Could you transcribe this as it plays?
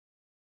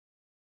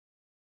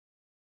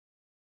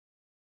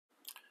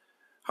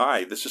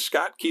Hi, this is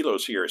Scott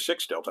Kilos here,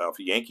 6 Delta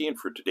Alpha Yankee, and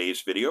for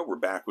today's video, we're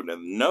back with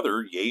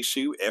another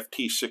Yaesu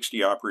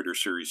FT-60 Operator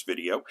Series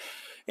video.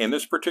 And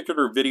this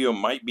particular video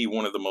might be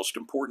one of the most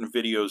important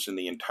videos in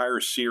the entire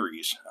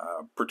series,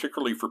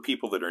 particularly for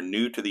people that are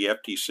new to the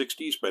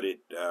FT-60s, but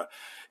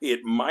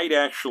it might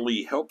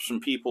actually help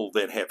some people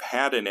that have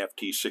had an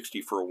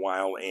FT-60 for a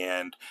while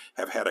and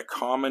have had a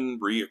common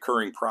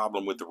reoccurring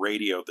problem with the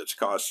radio that's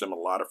caused them a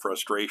lot of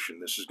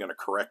frustration. This is going to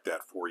correct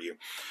that for you.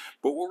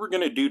 But what we're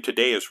going to do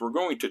today is we're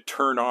going to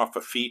turn off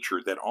a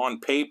feature that on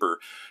paper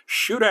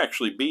should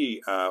actually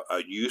be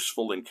a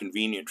useful and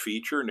convenient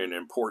feature and an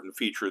important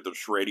feature of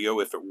this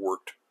radio if it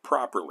worked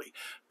properly.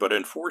 But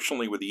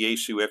unfortunately with the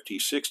Yaesu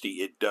FT-60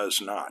 it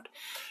does not.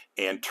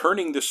 And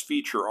turning this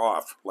feature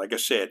off, like I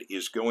said,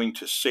 is going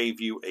to save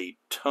you a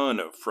ton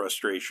of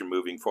frustration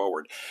moving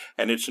forward.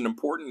 And it's an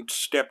important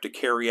step to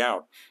carry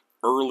out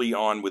early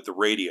on with the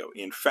radio.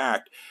 In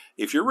fact,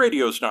 if your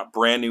radio is not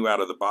brand new out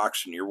of the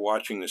box and you're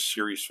watching this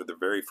series for the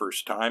very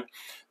first time,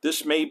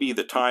 this may be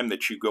the time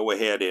that you go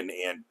ahead and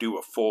do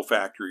a full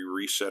factory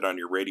reset on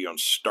your radio and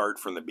start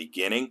from the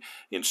beginning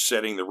in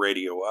setting the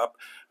radio up.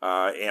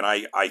 And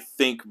I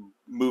think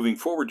moving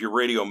forward, your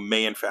radio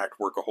may in fact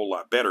work a whole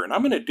lot better. And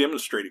I'm going to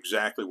demonstrate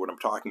exactly what I'm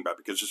talking about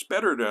because it's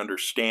better to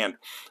understand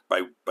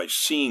by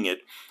seeing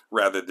it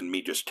rather than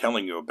me just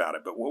telling you about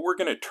it. But what we're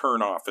going to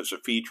turn off as a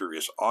feature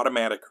is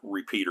automatic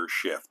repeater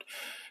shift.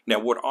 Now,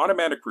 what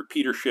automatic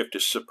repeater shift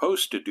is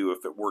supposed to do,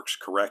 if it works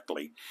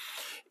correctly,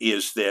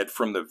 is that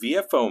from the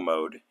VFO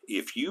mode,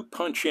 if you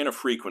punch in a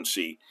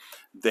frequency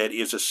that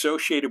is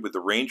associated with the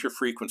range of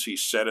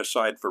frequencies set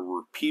aside for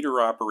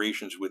repeater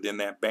operations within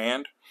that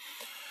band,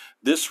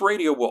 this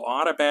radio will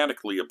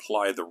automatically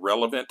apply the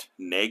relevant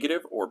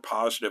negative or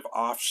positive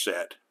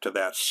offset to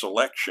that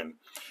selection,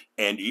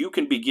 and you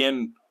can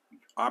begin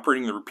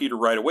operating the repeater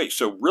right away.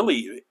 So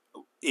really,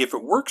 if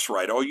it works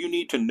right, all you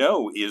need to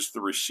know is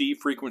the receive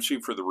frequency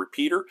for the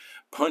repeater,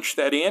 punch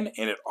that in,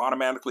 and it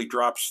automatically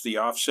drops the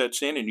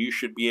offsets in, and you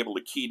should be able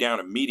to key down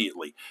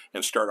immediately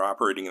and start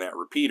operating that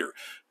repeater.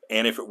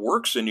 And if it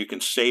works, then you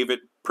can save it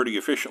pretty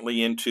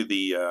efficiently into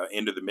the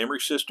memory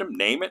system,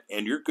 name it,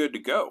 and you're good to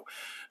go.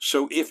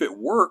 So if it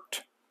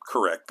worked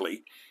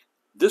correctly,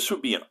 this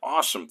would be an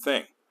awesome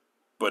thing,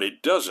 but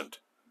it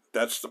doesn't.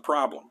 That's the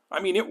problem. I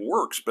mean, it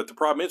works, but the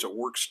problem is it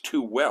works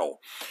too well.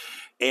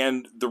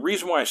 And the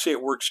reason why I say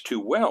it works too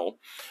well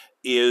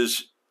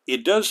is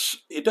it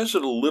does it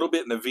a little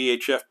bit in the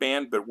VHF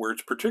band, but where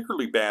it's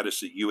particularly bad is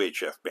the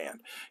UHF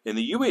band. In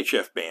the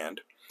UHF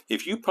band,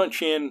 if you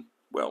punch in,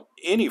 well,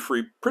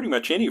 pretty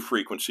much any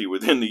frequency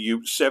within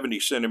the 70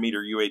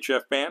 centimeter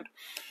UHF band,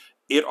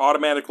 it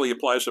automatically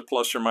applies a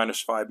plus or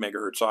minus 5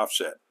 megahertz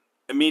offset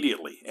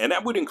immediately, and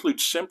that would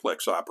include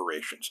simplex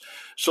operations.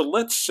 So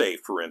let's say,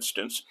 for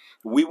instance,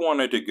 we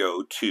wanted to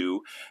go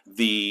to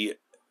the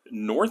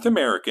North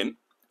American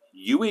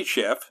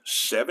UHF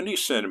 70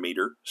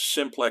 centimeter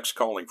simplex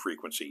calling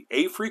frequency,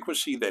 a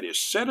frequency that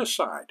is set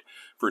aside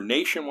for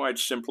nationwide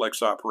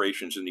simplex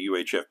operations in the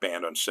UHF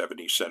band on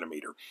 70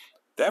 centimeter.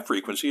 That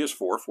frequency is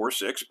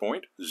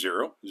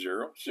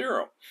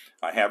 446.000.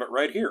 I have it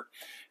right here.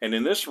 And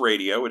in this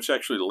radio, it's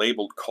actually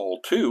labeled call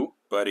 2,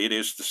 but it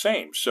is the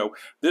same. So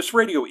this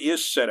radio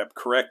is set up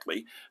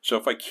correctly. So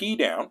if I key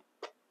down,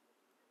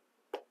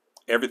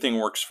 everything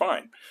works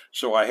fine.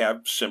 So I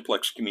have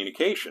simplex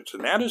communications,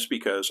 and that is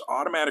because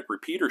automatic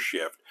repeater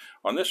shift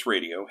on this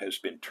radio has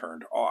been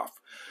turned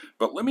off.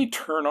 But let me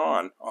turn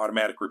on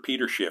automatic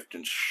repeater shift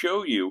and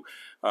show you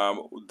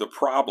the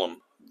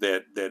problem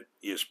that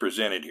is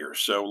presented here.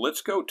 So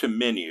let's go to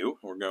menu.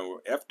 We're going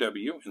to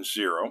FW and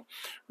 0.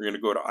 We're going to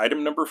go to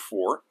item number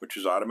 4, which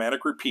is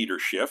automatic repeater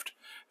shift,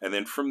 and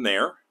then from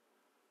there,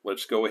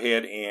 let's go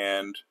ahead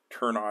and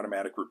turn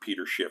automatic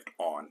repeater shift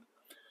on.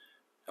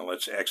 And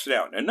let's exit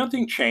out. Now,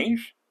 nothing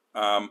changed,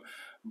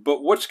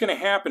 but what's going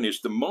to happen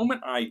is the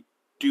moment I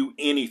do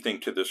anything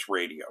to this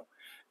radio,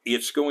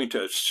 it's going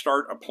to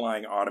start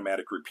applying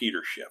automatic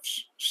repeater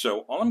shifts.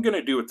 So all I'm going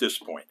to do at this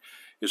point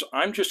is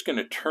I'm just going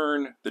to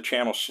turn the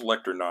channel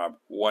selector knob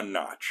 1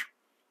 notch.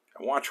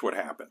 And watch what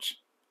happens.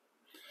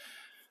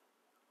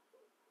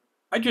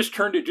 I just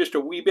turned it just a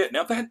wee bit.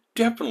 Now that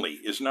definitely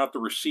is not the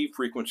receive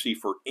frequency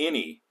for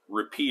any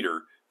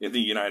repeater in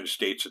the United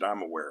States that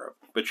I'm aware of.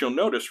 But you'll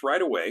notice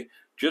right away,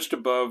 just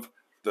above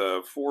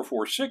the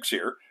 446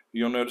 here,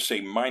 you'll notice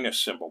a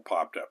minus symbol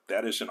popped up.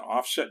 That is an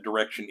offset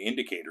direction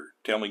indicator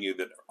telling you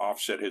that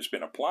offset has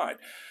been applied.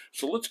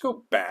 So let's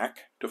go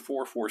back to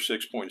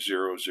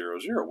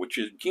 446.000, which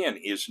again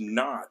is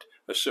not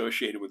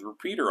associated with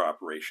repeater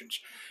operations.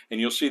 And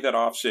you'll see that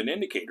offset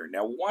indicator.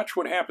 Now watch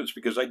what happens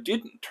because I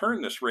didn't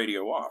turn this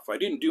radio off. I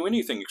didn't do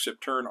anything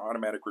except turn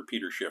automatic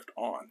repeater shift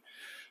on.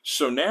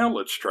 So now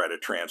let's try to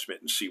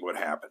transmit and see what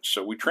happens.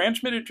 So we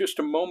transmitted just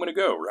a moment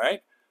ago,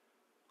 right?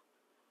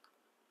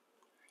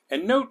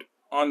 And note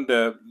on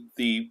the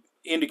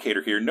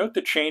indicator here, note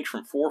the change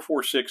from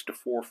 446 to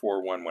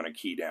 441 when I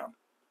key down.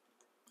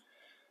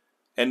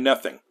 And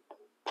nothing.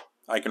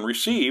 I can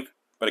receive,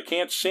 but I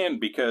can't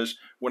send because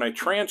when I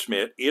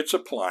transmit, it's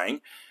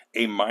applying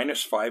a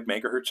 -5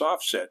 megahertz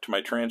offset to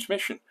my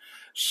transmission.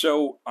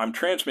 So I'm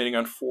transmitting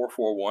on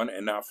 441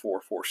 and not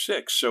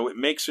 446. So it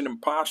makes it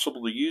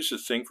impossible to use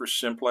this thing for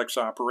simplex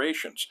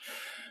operations.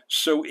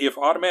 So if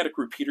automatic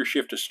repeater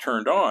shift is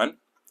turned on,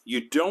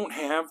 you don't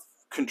have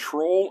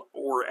control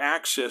or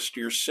access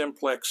to your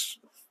simplex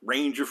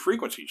range of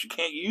frequencies. You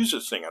can't use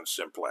this thing on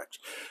simplex.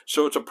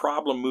 So it's a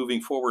problem moving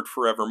forward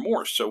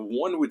forevermore. So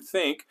one would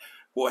think,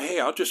 well, hey,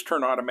 I'll just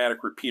turn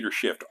automatic repeater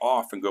shift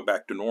off and go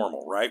back to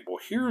normal, right? Well,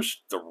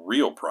 here's the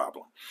real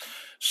problem.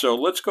 So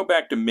let's go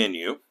back to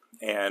menu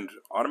and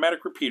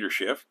automatic repeater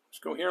shift. Let's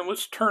go here and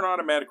let's turn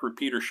automatic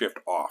repeater shift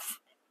off.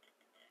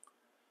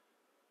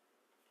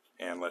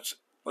 And let's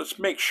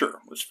make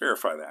sure. Let's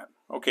verify that.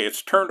 Okay,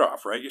 it's turned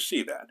off, right? You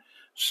see that.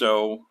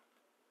 So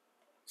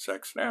let's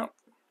exit out.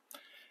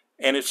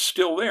 And it's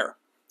still there.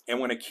 And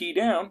when I key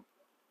down,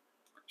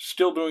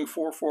 still doing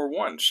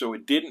 441, so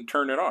it didn't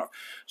turn it off.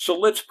 So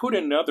let's put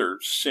another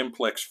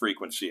simplex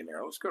frequency in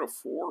there. Let's go to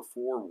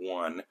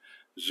 441,000,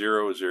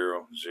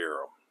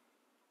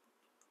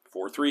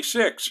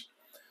 436.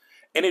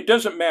 And it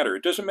doesn't matter.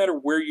 It doesn't matter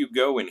where you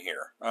go in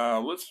here.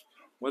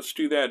 Let's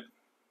do that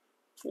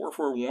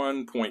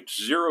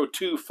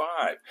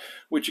 441.025,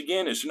 which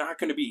again is not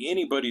going to be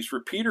anybody's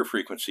repeater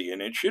frequency, and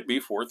it should be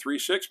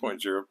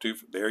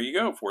 436.02. There you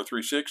go,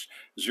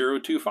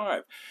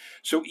 436.025.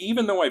 So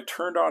even though I've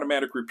turned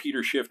automatic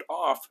repeater shift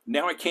off,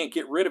 now I can't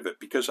get rid of it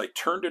because I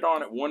turned it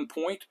on at one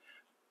point.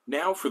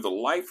 Now for the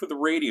life of the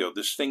radio,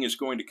 this thing is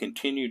going to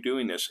continue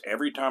doing this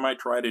every time I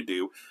try to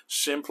do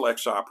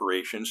simplex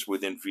operations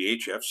within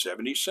VHF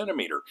 70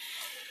 centimeter.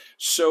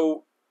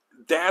 So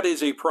that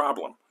is a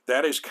problem.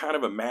 That is kind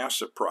of a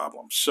massive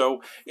problem.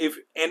 So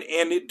and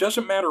it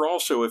doesn't matter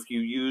also if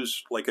you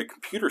use like a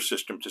computer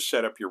system to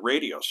set up your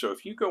radio. So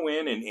if you go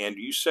in and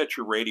you set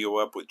your radio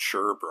up with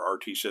Chirp or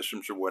RT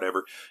Systems or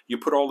whatever, you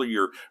put all of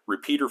your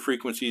repeater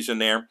frequencies in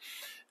there.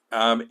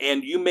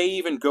 And you may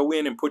even go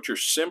in and put your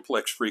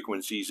simplex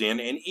frequencies in,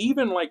 and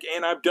even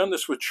and I've done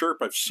this with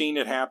Chirp, I've seen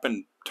it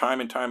happen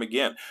time and time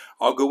again.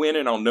 I'll go in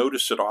and I'll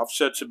notice that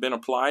offsets have been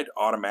applied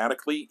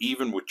automatically,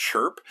 even with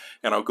Chirp,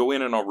 and I'll go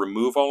in and I'll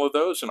remove all of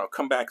those, and I'll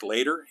come back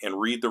later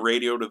and read the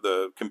radio to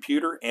the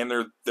computer, and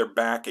they're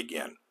back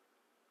again.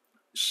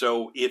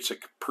 So it's a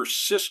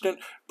persistent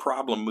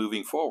problem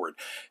moving forward.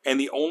 And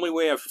the only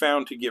way I've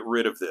found to get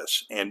rid of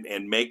this and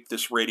make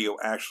this radio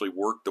actually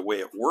work the way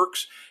it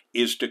works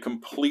is to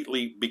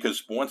completely,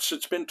 because once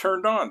it's been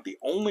turned on, the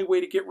only way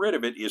to get rid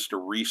of it is to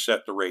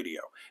reset the radio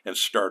and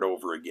start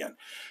over again.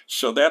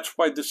 So that's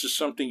why this is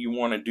something you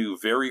want to do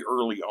very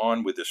early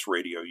on with this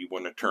radio. You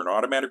want to turn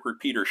automatic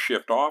repeater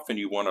shift off, and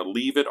you want to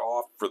leave it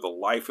off for the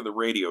life of the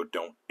radio.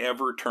 Don't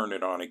ever turn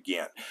it on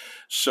again.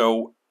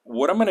 So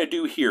what I'm going to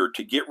do here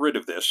to get rid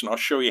of this, and I'll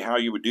show you how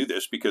you would do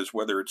this, because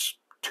whether it's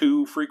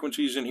 2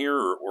 frequencies in here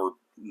or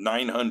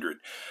 900,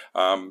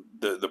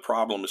 the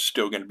problem is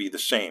still going to be the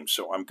same.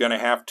 So I'm going to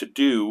have to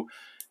do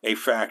a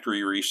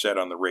factory reset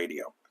on the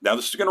radio. Now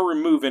this is going to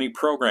remove any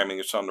programming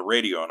that's on the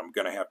radio, and I'm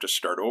going to have to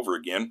start over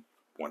again.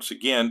 Once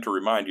again, to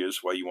remind you, is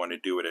why you want to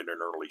do it at an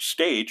early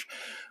stage.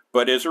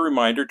 But as a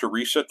reminder, to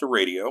reset the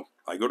radio,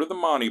 I go to the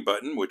Monty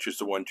button, which is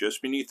the one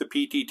just beneath the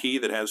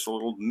PTT that has a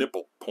little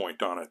nipple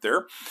point on it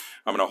there.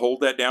 I'm going to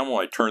hold that down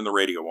while I turn the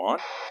radio on.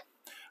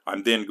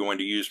 I'm then going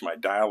to use my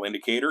dial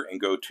indicator and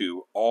go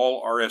to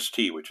all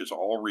RST, which is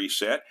all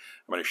reset.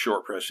 I'm going to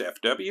short press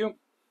FW,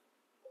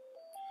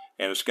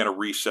 and it's going to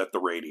reset the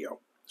radio.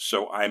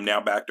 So I'm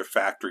now back to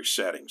factory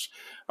settings.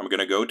 I'm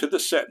going to go to the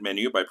set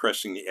menu by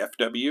pressing the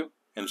FW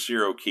and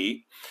 0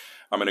 key.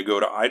 I'm going to go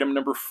to item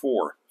number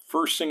 4.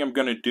 First thing I'm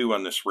going to do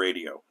on this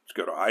radio is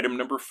go to item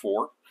number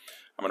 4.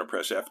 I'm going to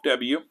press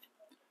FW.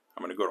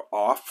 I'm going to go to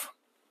off,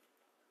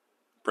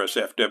 press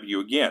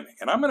FW again,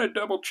 and I'm going to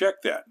double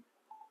check that.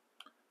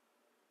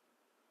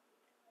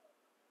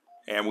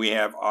 And we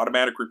have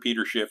automatic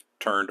repeater shift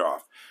turned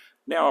off.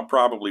 Now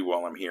probably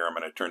while I'm here, I'm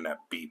going to turn that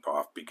beep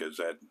off because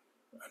that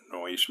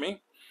annoys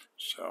me.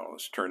 So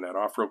let's turn that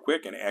off real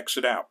quick and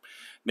exit out.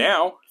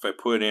 Now if I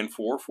put in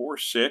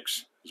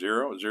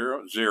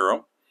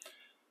 446,000,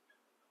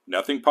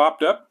 nothing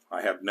popped up.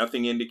 I have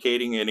nothing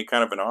indicating any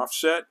kind of an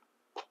offset.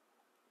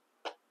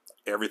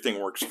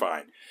 Everything works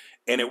fine.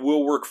 And it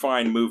will work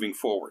fine moving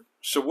forward.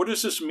 So what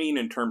does this mean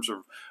in terms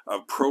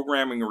of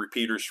programming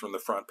repeaters from the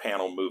front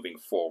panel moving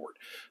forward?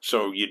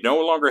 So you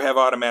no longer have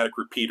automatic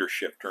repeater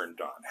shift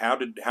turned on. How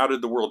did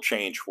the world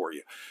change for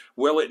you?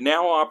 Well, it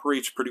now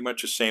operates pretty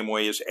much the same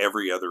way as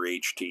every other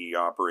HT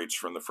operates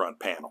from the front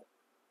panel.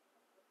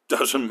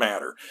 Doesn't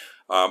matter.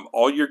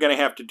 All you're going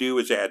to have to do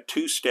is add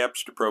 2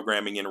 steps to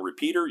programming in a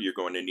repeater. You're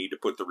going to need to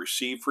put the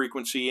receive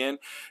frequency in.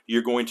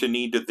 You're going to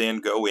need to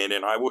then go in,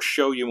 and I will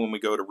show you when we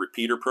go to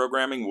repeater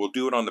programming. We'll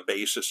do it on the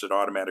basis that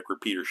automatic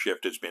repeater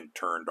shift has been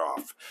turned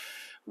off.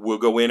 We'll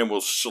go in and we'll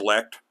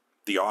select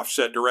the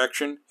offset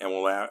direction, and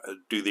we'll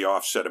do the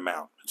offset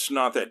amount. It's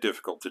not that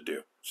difficult to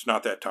do. It's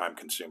not that time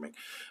consuming.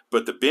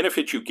 But the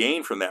benefit you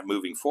gain from that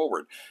moving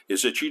forward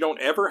is that you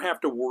don't ever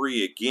have to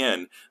worry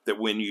again that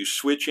when you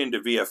switch into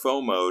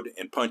VFO mode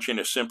and punch in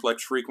a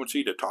simplex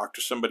frequency to talk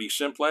to somebody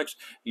simplex,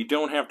 you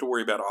don't have to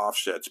worry about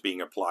offsets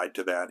being applied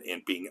to that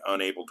and being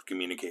unable to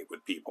communicate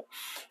with people.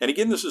 And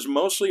again, this is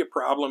mostly a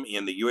problem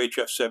in the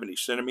UHF 70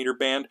 centimeter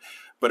band,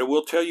 but I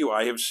will tell you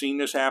I have seen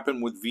this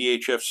happen with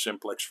VHF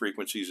simplex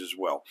frequencies as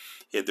well.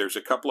 There's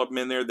a couple of them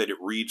in there that it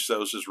reads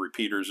those as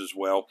repeaters as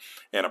well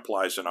and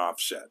applies an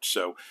offset.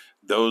 So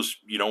those,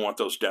 you don't want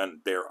those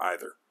done there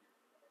either.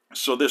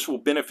 So this will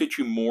benefit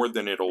you more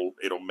than it'll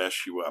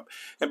mess you up.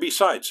 And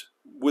besides,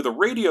 with a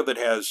radio that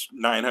has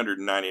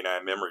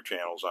 999 memory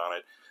channels on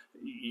it,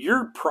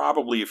 you're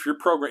probably, if you're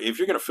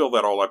going to fill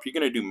that all up, you're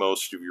going to do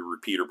most of your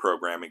repeater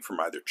programming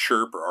from either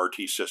chirp or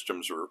RT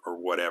systems or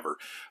whatever.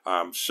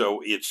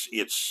 So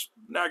it's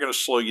not going to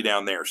slow you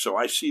down there. So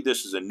I see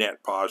this as a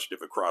net positive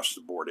across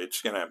the board.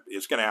 It's going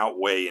to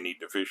outweigh any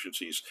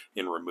deficiencies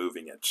in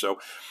removing it. So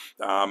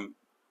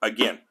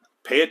again,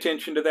 pay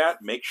attention to that.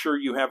 Make sure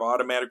you have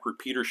automatic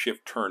repeater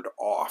shift turned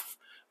off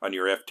on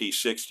your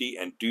FT-60,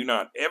 and do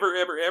not ever,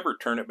 ever, ever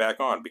turn it back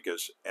on,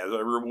 because as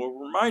I will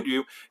remind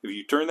you, if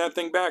you turn that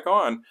thing back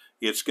on,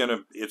 it's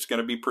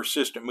gonna be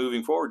persistent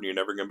moving forward, and you're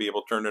never gonna be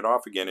able to turn it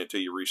off again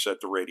until you reset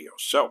the radio.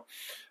 So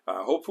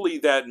hopefully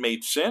that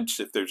made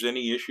sense. If there's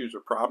any issues or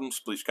problems,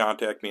 please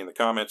contact me in the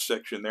comments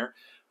section there.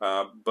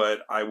 But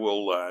I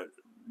will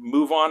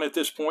move on at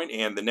this point,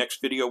 and the next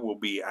video will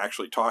be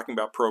actually talking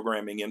about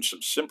programming in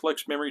some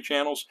simplex memory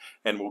channels,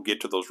 and we'll get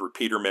to those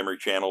repeater memory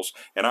channels.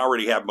 And I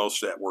already have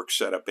most of that work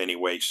set up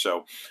anyway,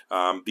 so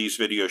these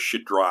videos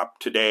should drop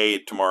today,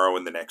 tomorrow,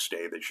 and the next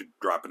day. They should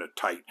drop in a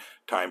tight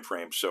time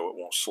frame so it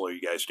won't slow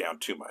you guys down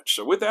too much.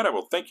 So with that, I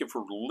will thank you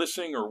for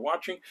listening or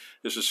watching.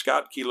 This is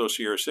Scott, Kilo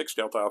Sierra 6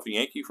 Delta Alpha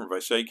Yankee from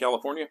Visalia,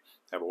 California.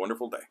 Have a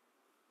wonderful day.